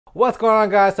What's going on,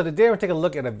 guys? So today we're taking a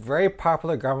look at a very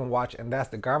popular Garmin watch, and that's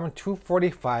the Garmin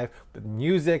 245 with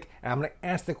music. And I'm going to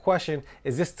answer the question,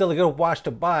 is this still a good watch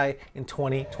to buy in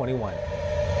 2021?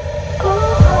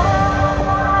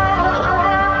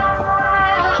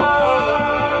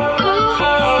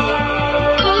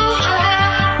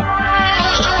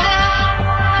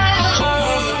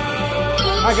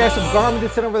 Alright guys, so Garmin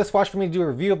did send over this watch for me to do a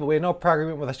review, but we had no prior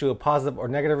agreement whether I should do a positive or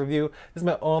negative review. This is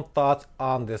my own thoughts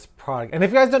on this product. And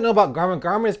if you guys don't know about Garmin,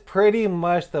 Garmin is pretty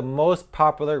much the most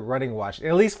popular running watch.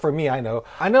 At least for me, I know.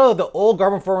 I know the old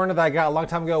Garmin Forerunner that I got a long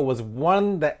time ago was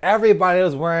one that everybody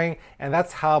was wearing, and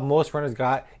that's how most runners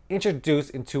got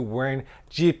introduced into wearing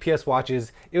GPS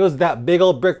watches. It was that big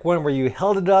old brick one where you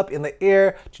held it up in the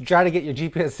air to try to get your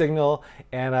GPS signal,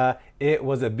 and it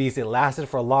was a beast. It lasted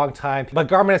for a long time, but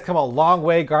Garmin has come a long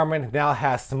way. Garmin now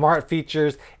has smart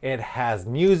features, it has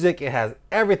music, it has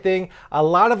everything. A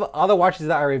lot of other watches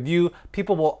that I review,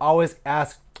 people will always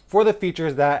ask for the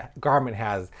features that Garmin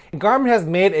has. And Garmin has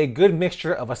made a good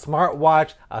mixture of a smart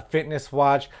watch, a fitness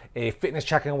watch, a fitness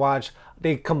tracking watch.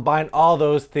 They combine all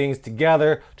those things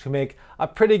together to make a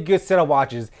pretty good set of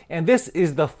watches. And this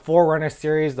is the Forerunner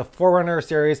series. The Forerunner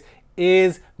series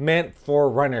is meant for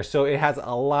runners. So it has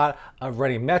a lot of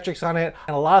running metrics on it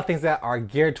and a lot of things that are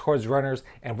geared towards runners.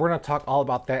 And we're gonna talk all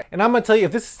about that. And I'm gonna tell you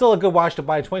if this is still a good watch to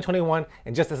buy in 2021.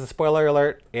 And just as a spoiler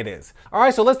alert, it is. All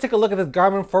right, so let's take a look at this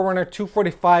Garmin Forerunner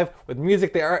 245 with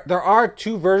music. There are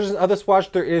two versions of this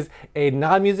watch. There is a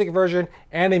non-music version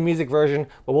and a music version,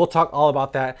 but we'll talk all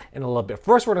about that in a little bit.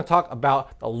 First, we're gonna talk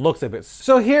about the looks of it.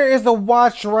 So here is the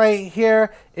watch right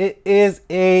here. It is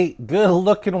a good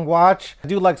looking watch. I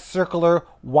do like circular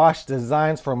watch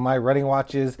designs for my running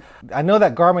watches. I know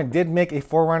that Garmin did make a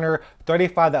Forerunner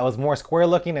 35 that was more square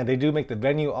looking, and they do make the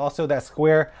Venue also that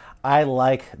square. I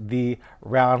like the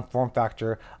round form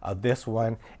factor of this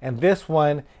one, and this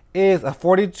one is a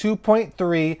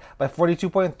 42.3 by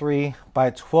 42.3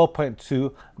 by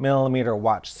 12.2 millimeter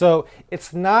watch. So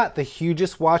it's not the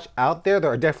hugest watch out there.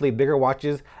 There are definitely bigger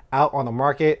watches out on the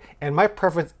market, and my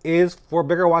preference is for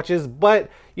bigger watches, but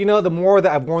you know, the more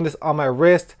that I've worn this on my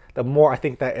wrist, the more I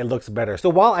think that it looks better. So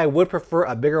while I would prefer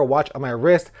a bigger watch on my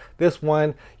wrist, this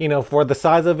one, you know, for the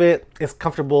size of it, it's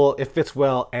comfortable, it fits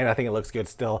well, and I think it looks good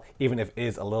still, even if it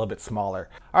is a little bit smaller.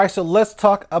 All right, so let's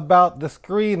talk about the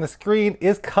screen. The screen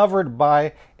is covered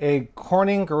by a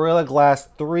Corning Gorilla Glass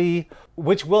 3,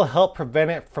 which will help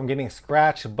prevent it from getting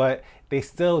scratched, but they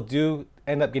still do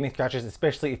end up getting scratches,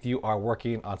 especially if you are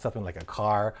working on something like a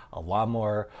car, a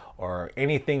lawnmower, or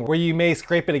anything where you may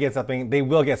scrape it against something, they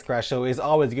will get scratched. So it's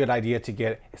always a good idea to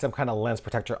get some kind of lens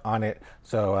protector on it.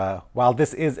 So while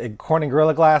this is a Corning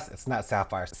Gorilla Glass, it's not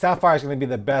sapphire. Sapphire is going to be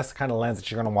the best kind of lens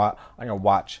that you're going to want on your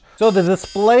watch. So the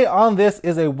display on this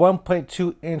is a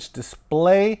 1.2 inch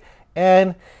display,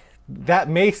 and that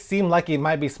may seem like it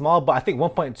might be small, but I think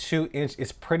 1.2 inch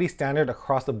is pretty standard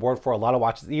across the board for a lot of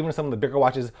watches. Even some of the bigger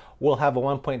watches will have a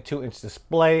 1.2 inch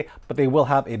display, but they will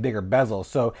have a bigger bezel.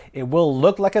 So it will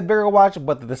look like a bigger watch,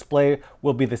 but the display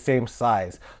will be the same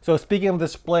size. So speaking of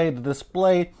display, the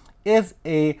display is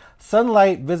a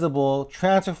sunlight visible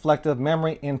transreflective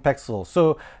memory in pixels.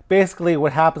 So basically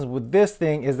what happens with this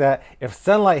thing is that if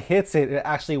sunlight hits it, it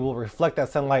actually will reflect that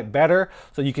sunlight better,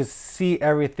 so you can see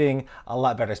everything a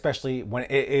lot better, especially when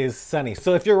it is sunny.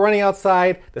 So if you're running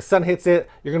outside, the sun hits it,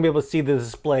 you're gonna be able to see the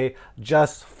display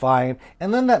just fine.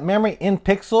 And then that memory in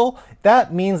pixel,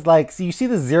 that means like, so you see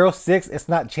the 0.6, it's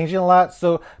not changing a lot.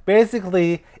 So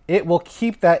basically it will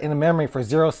keep that in the memory for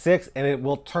 0.6 and it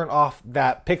will turn off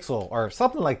that pixel or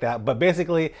something like that. But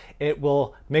basically it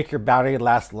will make your battery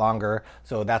last longer.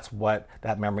 So that's what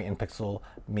that memory in pixel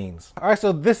means. All right,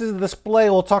 so this is the display.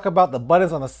 We'll talk about the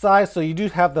buttons on the side. So you do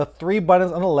have the 3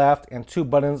 buttons on the left and 2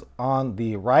 buttons on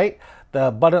the right. The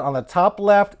button on the top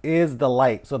left is the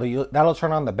light. So that'll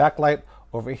turn on the backlight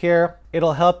over here.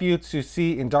 It'll help you to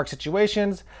see in dark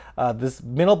situations. This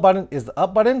middle button is the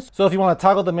up button. So if you want to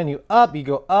toggle the menu up, you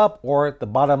go up, or the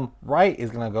bottom right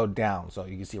is going to go down. So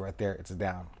you can see right there, it's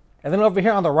down. And then over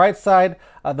here on the right side,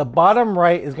 the bottom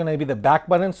right is going to be the back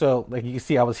button. So like you can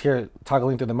see, I was here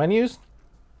toggling through the menus.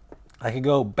 I can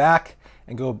go back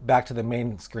and go back to the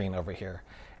main screen over here.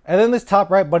 And then this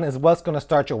top right button is what's going to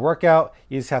start your workout.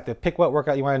 You just have to pick what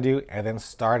workout you want to do and then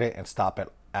start it and stop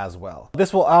it as well.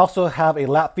 This will also have a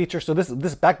lap feature. So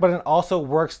this back button also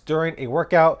works during a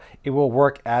workout. It will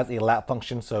work as a lap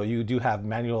function. So you do have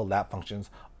manual lap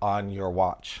functions on your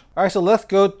watch. All right, so let's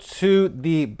go to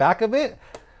the back of it.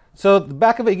 So the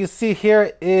back of it, you can see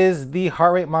here is the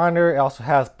heart rate monitor. It also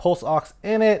has pulse ox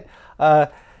in it.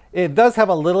 It does have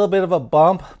a little bit of a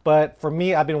bump, but for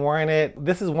me, I've been wearing it.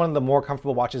 This is one of the more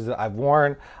comfortable watches that I've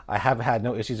worn. I have had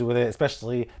no issues with it,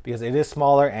 especially because it is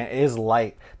smaller and it is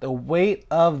light. The weight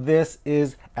of this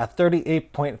is at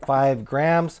 38.5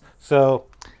 grams. So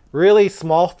really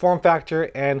small form factor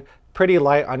and pretty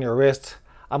light on your wrist.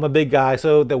 I'm a big guy,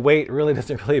 so the weight really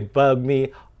doesn't really bug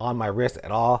me on my wrist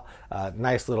at all.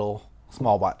 Nice little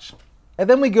small watch. And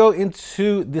then we go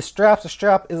into the straps. The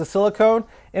strap is a silicone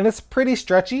and it's pretty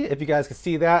stretchy. If you guys can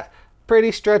see that,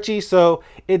 pretty stretchy. So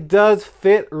it does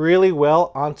fit really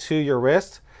well onto your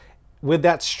wrist. With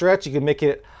that stretch, you can make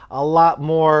it a lot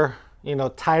more,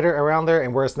 tighter around there,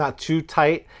 and where it's not too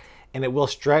tight and it will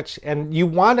stretch. And you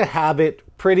want to have it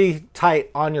pretty tight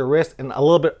on your wrist and a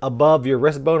little bit above your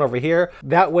wrist bone over here.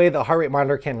 That way the heart rate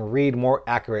monitor can read more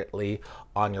accurately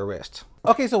on your wrist.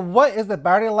 Okay, so what is the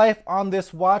battery life on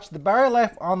this watch? The battery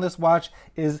life on this watch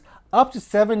is up to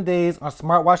 7 days on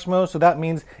smartwatch mode. So that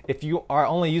means if you are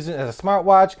only using it as a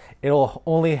smartwatch, it'll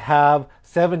only have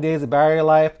 7 days of battery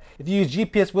life. If you use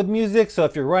GPS with music, so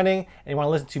if you're running and you want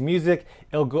to listen to music,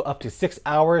 it'll go up to 6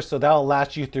 hours. So that'll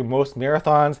last you through most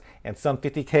marathons and some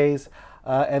 50Ks.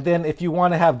 And then if you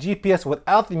want to have GPS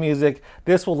without the music,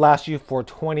 this will last you for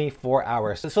 24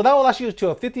 hours. So that will last you to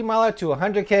a 50 miler to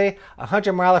 100K,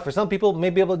 100 miler. For some people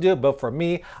may be able to do it, but for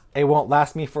me, it won't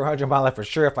last me for 100 miler for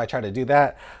sure if I try to do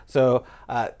that. So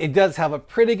it does have a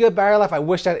pretty good battery life. I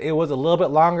wish that it was a little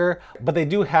bit longer, but they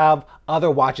do have other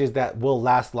watches that will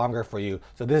last longer for you.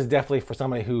 So this is definitely for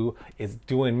somebody who is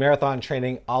doing marathon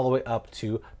training all the way up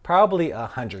to probably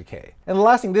 100K. And the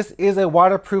last thing, this is a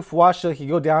waterproof watch, so it can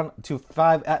go down to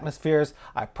 5 atmospheres.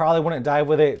 I probably wouldn't dive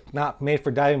with it, not made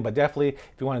for diving, but definitely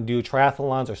if you want to do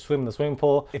triathlons or swim in the swimming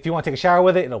pool, if you want to take a shower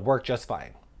with it, it'll work just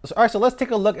fine. All right, so let's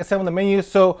take a look at some of the menus.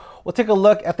 So we'll take a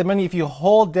look at the menu. If you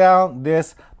hold down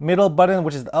this middle button,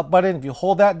 which is the up button, if you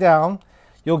hold that down,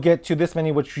 you'll get to this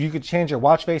menu, which you could change your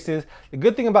watch faces. The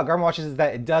good thing about Garmin watches is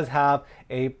that it does have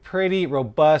a pretty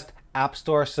robust app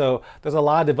store. So there's a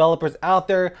lot of developers out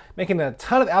there making a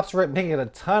ton of apps for it, making a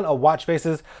ton of watch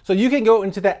faces. So you can go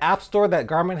into the app store that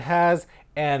Garmin has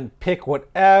and pick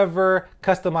whatever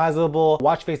customizable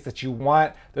watch face that you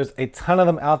want. There's a ton of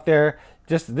them out there.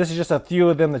 This is just a few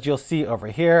of them that you'll see over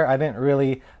here. I didn't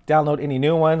really download any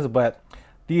new ones, but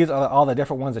these are all the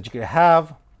different ones that you could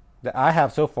have, that I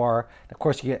have so far. Of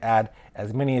course, you can add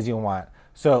as many as you want.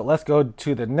 So let's go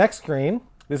to the next screen.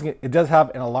 It does have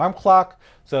an alarm clock,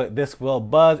 so this will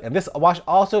buzz, and this watch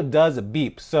also does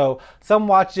beep. So some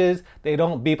watches, they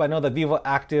don't beep. I know the Vivo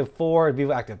Active 4,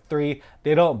 Vivo Active 3,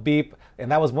 they don't beep,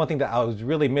 and that was one thing that I was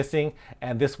really missing,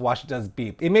 and this watch does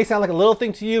beep. It may sound like a little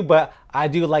thing to you, but I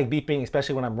do like beeping,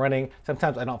 especially when I'm running.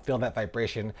 Sometimes I don't feel that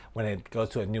vibration when it goes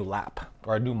to a new lap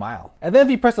or a new mile. And then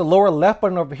if you press the lower left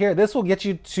button over here, this will get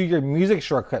you to your music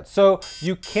shortcut. So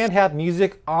you can have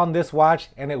music on this watch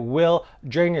and it will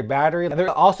drain your battery. And there's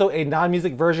also a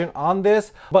non-music version on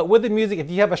this, but with the music,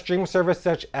 if you have a streaming service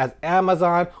such as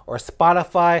Amazon or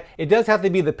Spotify, it does have to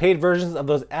be the paid versions of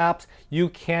those apps. You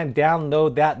can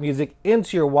download that music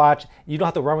into your watch. You don't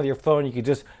have to run with your phone. You can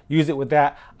just use it with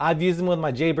that. I've used them with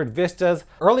my Jaybird Vistas.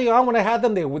 Early on when I had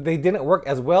them, they didn't work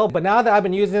as well, but now that I've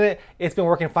been using it, it's been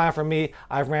working fine for me.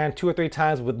 I've ran 2 or 3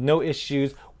 times with no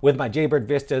issues with my Jaybird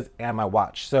Vistas and my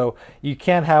watch. So you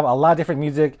can have a lot of different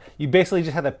music. You basically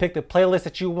just have to pick the playlist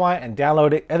that you want and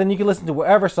download it, and then you can listen to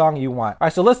whatever song you want. All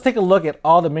right, so let's take a look at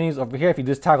all the menus over here if you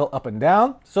just toggle up and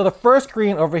down. So the first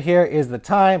screen over here is the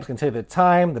time. It's gonna tell you the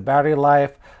time, the battery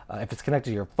life, if it's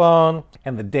connected to your phone,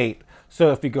 and the date.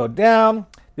 So if you go down,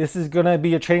 this is gonna be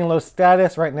your training load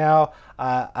status right now.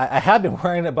 I have been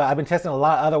wearing it, but I've been testing a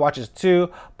lot of other watches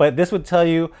too. But this would tell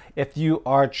you if you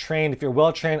are trained, if you're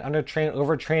well trained, under trained,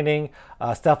 overtraining,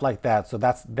 stuff like that. So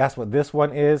that's what this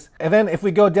one is. And then if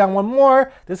we go down one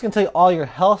more, this is gonna tell you all your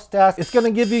health stats. It's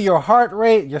gonna give you your heart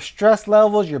rate, your stress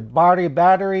levels, your body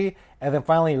battery, and then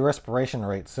finally your respiration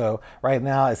rate. So right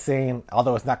now it's saying,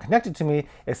 although it's not connected to me,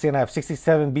 it's saying I have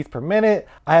 67 beats per minute.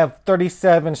 I have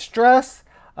 37 stress,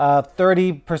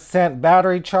 30%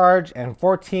 battery charge, and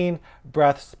 14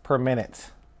 breaths per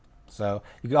minute. So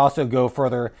you can also go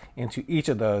further into each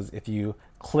of those if you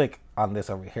click on this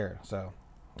over here. So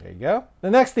there you go.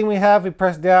 The next thing we have, we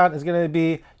press down, is going to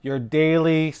be your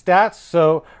daily stats.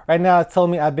 So right now it's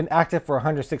telling me I've been active for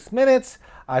 106 minutes.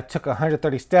 I took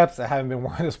 130 steps. I haven't been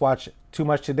wearing this watch too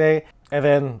much today. And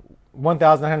then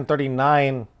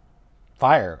 1,939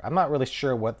 fire. I'm not really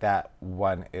sure what that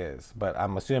one is, but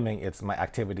I'm assuming it's my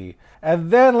activity.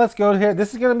 And then let's go here.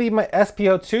 This is going to be my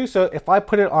SpO2. So if I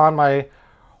put it on my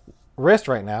wrist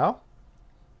right now,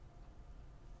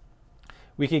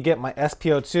 we could get my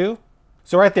SpO2.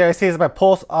 So right there, it says my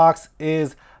pulse ox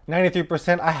is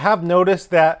 93%. I have noticed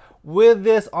that with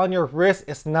this on your wrist,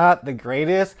 it's not the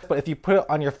greatest, but if you put it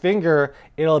on your finger,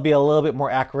 it'll be a little bit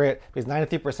more accurate because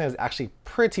 93% is actually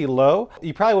pretty low.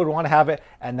 You probably would want to have it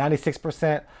at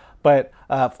 96%, but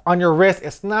on your wrist,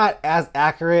 it's not as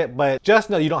accurate, but just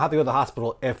know you don't have to go to the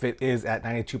hospital if it is at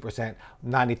 92%,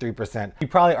 93%. You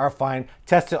probably are fine.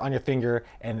 Test it on your finger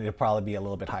and it'll probably be a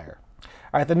little bit higher.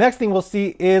 All right, the next thing we'll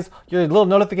see is your little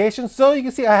notifications. So you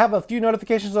can see I have a few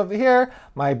notifications over here.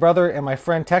 My brother and my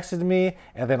friend texted me,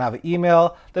 and then I have an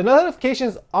email. The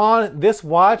notifications on this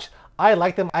watch, I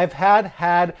like them. I've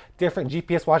had different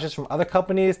GPS watches from other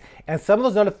companies, and some of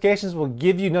those notifications will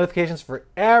give you notifications for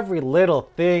every little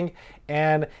thing.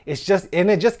 And it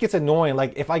just gets annoying.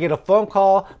 Like if I get a phone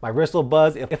call, my wrist will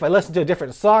buzz. If I listen to a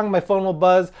different song, my phone will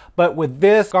buzz. But with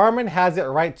this, Garmin has it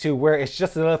right to where it's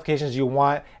just the notifications you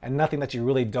want and nothing that you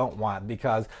really don't want,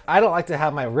 because I don't like to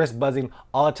have my wrist buzzing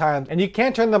all the time. And you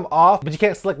can turn them off, but you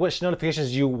can't select which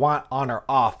notifications you want on or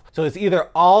off. So it's either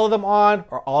all of them on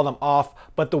or all of them off,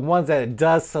 but the ones that it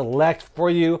does select for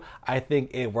you, I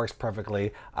think it works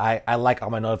perfectly. I like all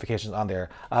my notifications on there.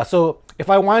 So if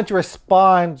I wanted to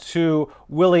respond to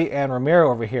Willie and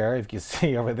Ramiro over here, if you can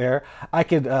see over there, I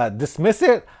could dismiss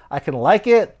it, I can like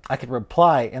it, I can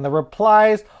reply. And the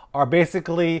replies are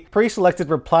basically pre-selected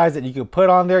replies that you can put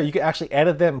on there. You can actually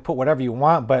edit them and put whatever you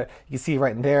want, but you see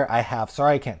right in there, I have,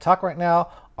 sorry, I can't talk right now,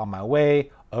 on my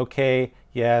way, okay,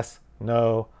 yes,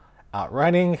 no, out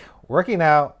running, working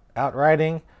out, out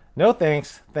riding, no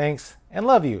thanks, thanks, and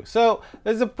love you. So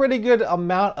there's a pretty good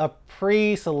amount of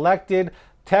pre-selected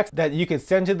text that you could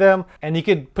send to them, and you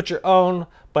could put your own,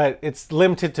 but it's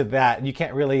limited to that. You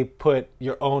can't really put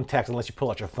your own text unless you pull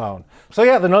out your phone. So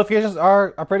yeah, the notifications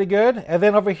are pretty good. And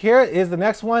then over here is the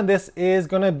next one. This is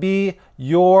gonna be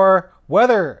your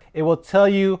weather. It will tell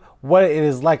you what it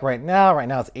is like right now. Right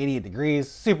now it's 88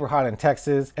 degrees, super hot in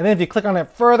Texas. And then if you click on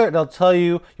it further, it'll tell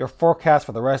you your forecast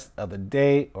for the rest of the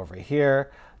day over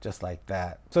here, just like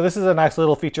that. So this is a nice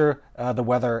little feature, the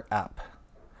weather app.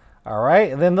 All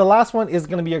right, and then the last one is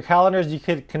gonna be your calendars. You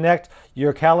could connect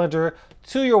your calendar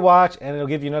to your watch and it'll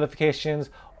give you notifications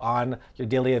on your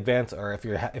daily events, or if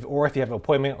you have an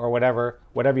appointment or whatever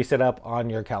you set up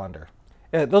on your calendar.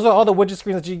 Those are all the widget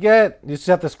screens that you get. You just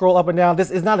have to scroll up and down.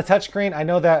 This is not a touchscreen. I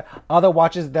know that other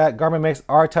watches that Garmin makes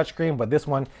are touchscreen, but this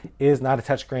one is not a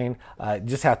touchscreen. You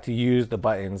just have to use the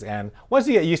buttons. And once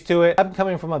you get used to it, I'm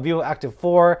coming from a Vivo Active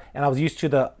 4 and I was used to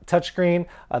the touchscreen.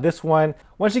 This one,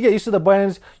 once you get used to the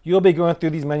buttons, you'll be going through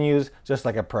these menus just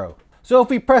like a pro. So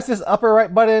if we press this upper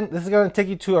right button, this is going to take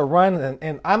you to a run,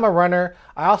 and I'm a runner.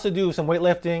 I also do some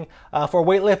weightlifting. For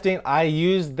weightlifting, I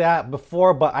used that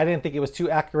before, but I didn't think it was too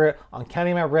accurate on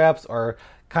counting my reps or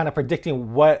kind of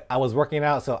predicting what I was working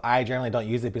out. So I generally don't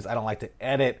use it because I don't like to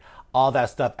edit all that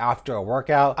stuff after a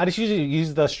workout. I just usually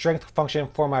use the strength function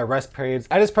for my rest periods.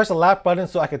 I just press the lap button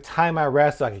so I could time my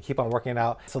rest so I could keep on working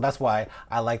out. So that's why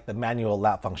I like the manual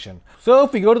lap function. So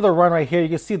if we go to the run right here, you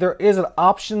can see there is an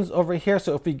options over here.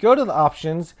 So if we go to the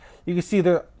options, you can see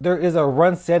there is a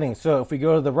run setting. So if we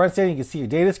go to the run setting, you can see your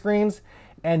data screens,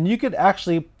 and you could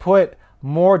actually put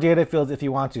more data fields if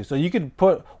you want to. So you could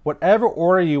put whatever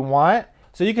order you want.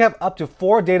 So you can have up to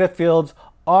 4 data fields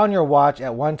on your watch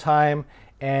at one time,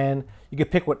 and you can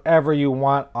pick whatever you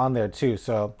want on there too.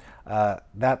 So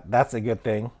that's a good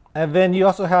thing. And then you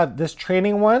also have this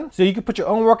training one. So you can put your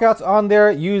own workouts on there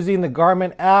using the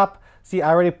Garmin app. See, I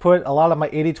already put a lot of my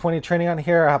 80-20 training on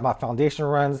here. I have my foundation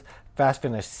runs, fast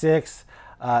finish 6,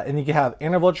 and you can have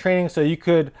interval training. So you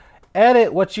could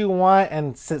edit what you want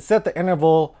and set the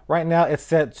interval. Right now it's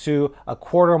set to a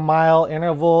 1/4 mile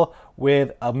interval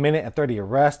with 1 and 30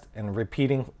 rest and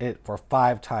repeating it for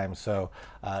 5 times. So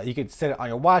you could set it on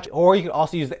your watch, or you could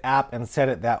also use the app and set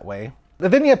it that way.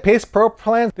 And then you have Pace Pro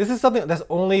plans. This is something that's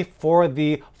only for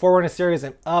the Forerunner series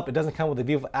and up. It doesn't come with the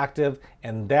Vivo Active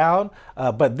and down,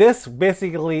 but this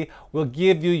basically will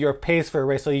give you your pace for a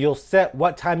race. So you'll set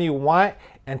what time you want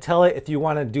and tell it if you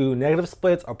want to do negative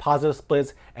splits or positive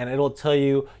splits, and it'll tell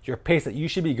you your pace that you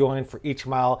should be going for each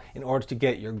mile in order to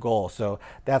get your goal. So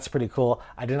that's pretty cool.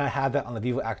 I did not have that on the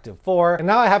Vivo Active 4, and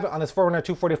now I have it on this Forerunner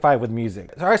 245 with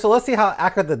music. All right, so let's see how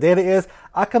accurate the data is.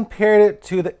 I compared it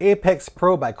to the Apex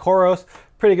Pro by Coros.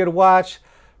 Pretty good watch.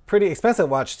 Pretty expensive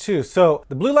watch too. So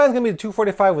the blue line is gonna be the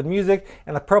 245 with music,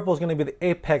 and the purple is gonna be the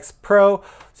Apex Pro.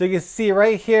 So you can see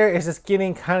right here, it's just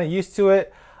getting kind of used to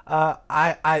it.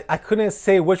 I couldn't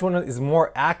say which one is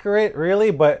more accurate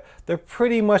really, but they're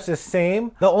pretty much the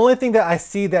same. The only thing that I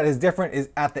see that is different is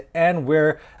at the end,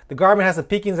 where the Garmin has the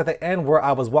peakings at the end where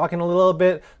I was walking a little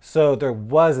bit, so there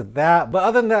was that. But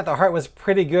other than that, the heart was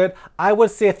pretty good. I would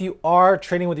say if you are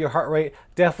training with your heart rate,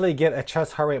 definitely get a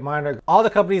chest heart rate monitor. All the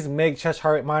companies make chest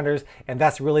heart rate monitors, and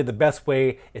that's really the best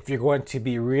way if you're going to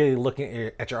be really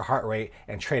looking at your heart rate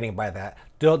and training by that.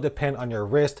 Don't depend on your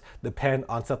wrist, depend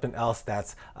on something else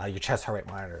that's your chest heart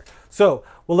rate monitor. So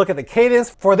we'll look at the cadence.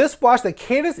 For this watch, the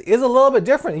cadence is a little bit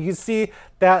different. You can see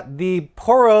that the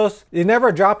Coros, it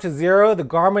never dropped to 0. The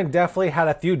Garmin definitely had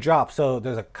a few drops. So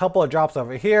there's a couple of drops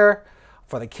over here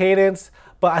for the cadence.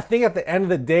 But I think at the end of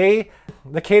the day,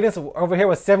 the cadence over here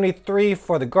was 73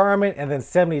 for the Garmin and then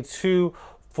 72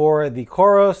 for the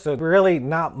Coros, so really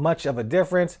not much of a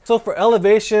difference. So for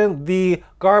elevation, the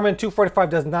Garmin 245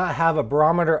 does not have a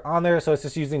barometer on there, so it's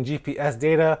just using GPS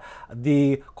data.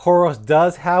 The Coros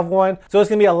does have one, so it's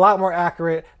gonna be a lot more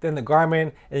accurate than the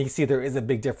Garmin, and you can see there is a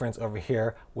big difference over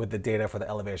here with the data for the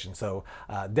elevation. So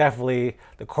definitely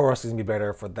the Coros is gonna be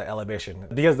better for the elevation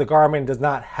because the Garmin does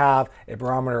not have a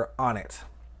barometer on it.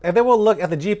 And then we'll look at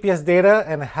the GPS data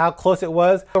and how close it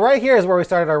was. So right here is where we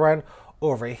started our run.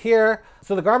 Over here.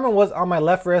 So the Garmin was on my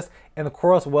left wrist and the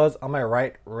Coros was on my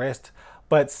right wrist.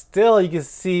 But still you can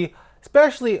see,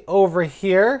 especially over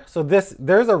here, so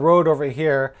there's a road over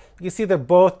here. You can see they're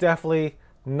both definitely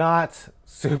not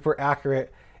super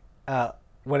accurate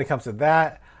when it comes to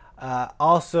that.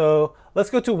 Also, let's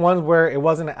go to ones where it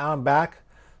wasn't an out and back.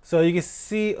 So you can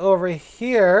see over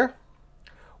here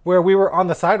where we were on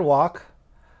the sidewalk,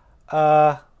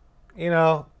 you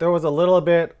know, there was a little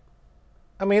bit,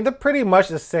 I mean, they're pretty much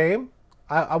the same.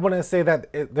 I wouldn't say that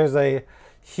there's a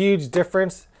huge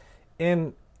difference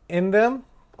in them,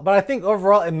 but I think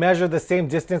overall it measured the same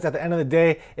distance at the end of the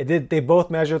day. They both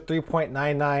measured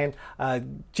 3.99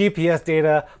 GPS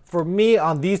data. For me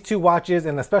on these two watches,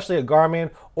 and especially a Garmin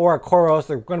or a Coros,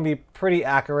 they're going to be pretty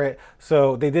accurate.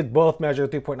 So they did both measure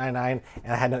 3.99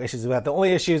 and I had no issues with that. The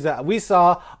only issues that we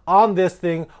saw on this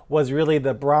thing was really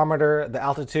the barometer, the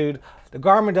altitude. The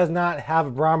Garmin does not have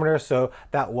a barometer, so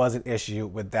that was an issue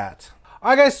with that.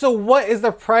 All right guys, so what is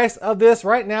the price of this?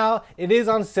 Right now, it is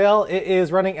on sale. It is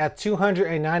running at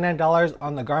 $299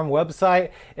 on the Garmin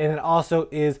website, and it also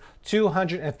is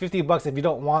 $250 if you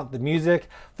don't want the music.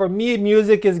 For me,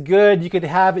 music is good. You could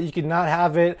have it, you could not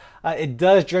have it. It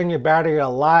does drain your battery a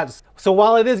lot. So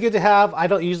while it is good to have, I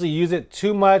don't usually use it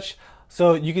too much.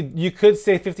 So you could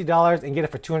save $50 and get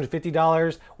it for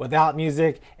 $250 without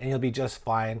music, and you'll be just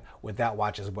fine with that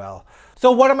watch as well.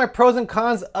 So what are my pros and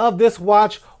cons of this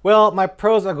watch? Well, my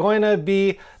pros are going to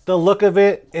be the look of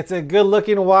it. It's a good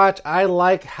looking watch. I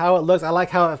like how it looks. I like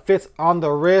how it fits on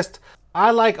the wrist.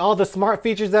 I like all the smart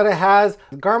features that it has.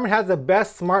 Garmin has the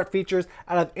best smart features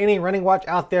out of any running watch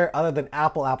out there other than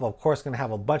Apple. Apple, of course, is going to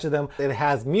have a bunch of them. It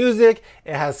has music.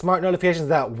 It has smart notifications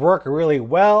that work really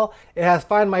well. It has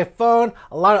Find My Phone,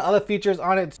 a lot of other features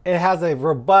on it. It has a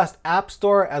robust app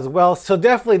store as well. So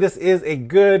definitely this is a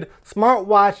good smart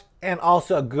watch and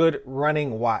also a good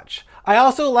running watch. I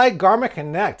also like Garmin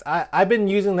Connect. I've been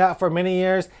using that for many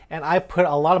years, and I put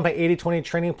a lot of my 80-20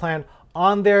 training plan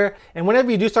on there, and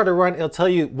whenever you do start a run, it'll tell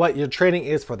you what your training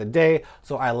is for the day,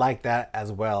 so I like that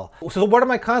as well. So what are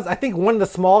my cons? I think one of the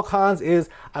small cons is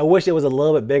I wish it was a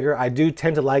little bit bigger. I do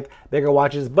tend to like bigger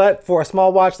watches, but for a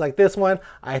small watch like this one,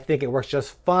 I think it works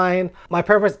just fine. My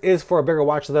preference is for a bigger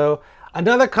watch though.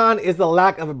 Another con is the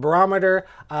lack of a barometer.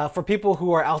 For people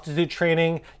who are altitude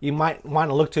training, you might want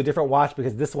to look to a different watch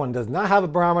because this one does not have a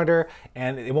barometer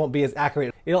and it won't be as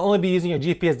accurate. It'll only be using your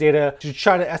GPS data to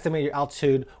try to estimate your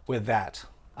altitude with that.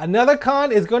 Another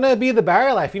con is going to be the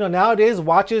battery life. You know, nowadays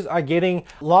watches are getting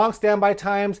long standby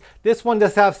times. This one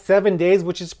does have 7 days,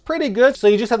 which is pretty good. So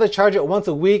you just have to charge it once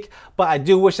a week, but I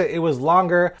do wish that it was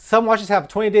longer. Some watches have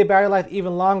 20-day battery life,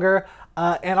 even longer.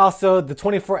 And also the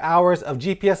 24 hours of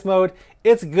GPS mode.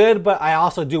 It's good, but I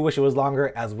also do wish it was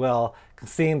longer as well,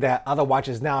 seeing that other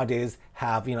watches nowadays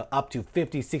have, you know, up to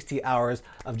 50, 60 hours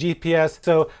of GPS.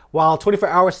 So while 24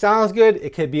 hours sounds good,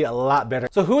 it could be a lot better.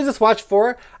 So who is this watch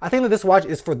for? I think that this watch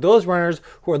is for those runners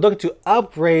who are looking to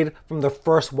upgrade from the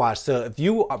first watch. So if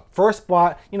you first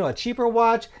bought, you know, a cheaper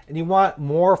watch and you want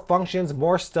more functions,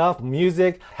 more stuff,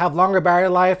 music, have longer battery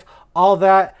life, all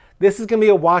that, this is gonna be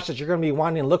a watch that you're gonna be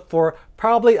wanting to look for,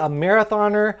 probably a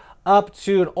marathoner up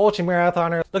to an ultra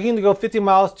marathoner looking to go 50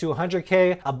 miles to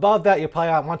 100K. Above that, you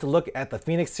probably want to look at the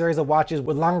Phoenix series of watches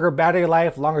with longer battery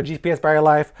life, longer GPS battery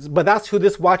life. But that's who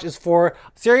this watch is for.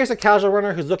 Serious or casual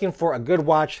runner who's looking for a good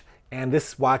watch, and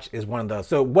this watch is one of those.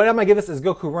 So what I'm gonna give this is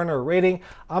GOku Runner rating.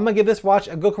 I'm gonna give this watch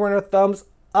a GOku Runner thumbs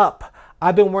up.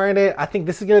 I've been wearing it. I think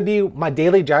this is gonna be my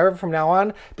daily driver from now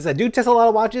on because I do test a lot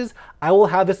of watches. I will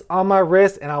have this on my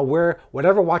wrist and I'll wear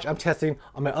whatever watch I'm testing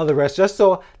on my other wrist just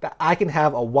so that I can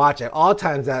have a watch at all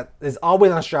times that is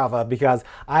always on Strava, because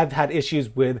I've had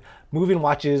issues with moving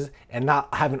watches and not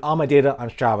having all my data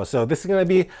on Strava. So this is gonna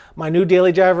be my new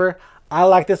daily driver. I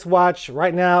like this watch.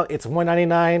 Right now it's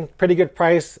 $199, pretty good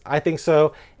price, I think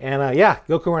so. And yeah,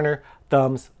 GOku Runner,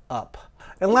 thumbs up.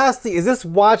 And lastly, is this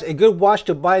watch a good watch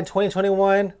to buy in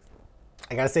 2021?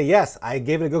 I gotta say yes, I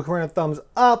gave it a GOku Runner thumbs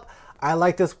up. I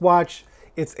like this watch.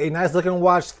 It's a nice looking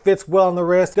watch, fits well on the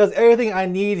wrist, does everything I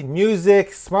need: music,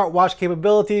 smartwatch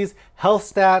capabilities,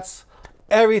 health stats,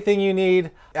 everything you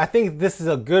need. I think this is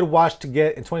a good watch to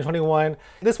get in 2021.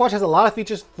 This watch has a lot of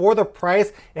features for the price.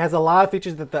 It has a lot of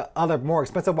features that the other more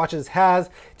expensive watches has,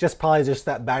 probably just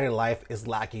that battery life is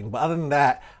lacking. But other than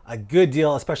that, a good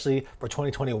deal, especially for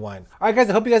 2021. All right guys,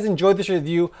 I hope you guys enjoyed this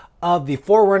review of the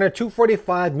Forerunner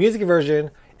 245 music version.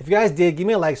 If you guys did, give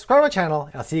me a like, subscribe to my channel,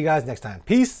 and I'll see you guys next time.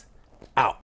 Peace out.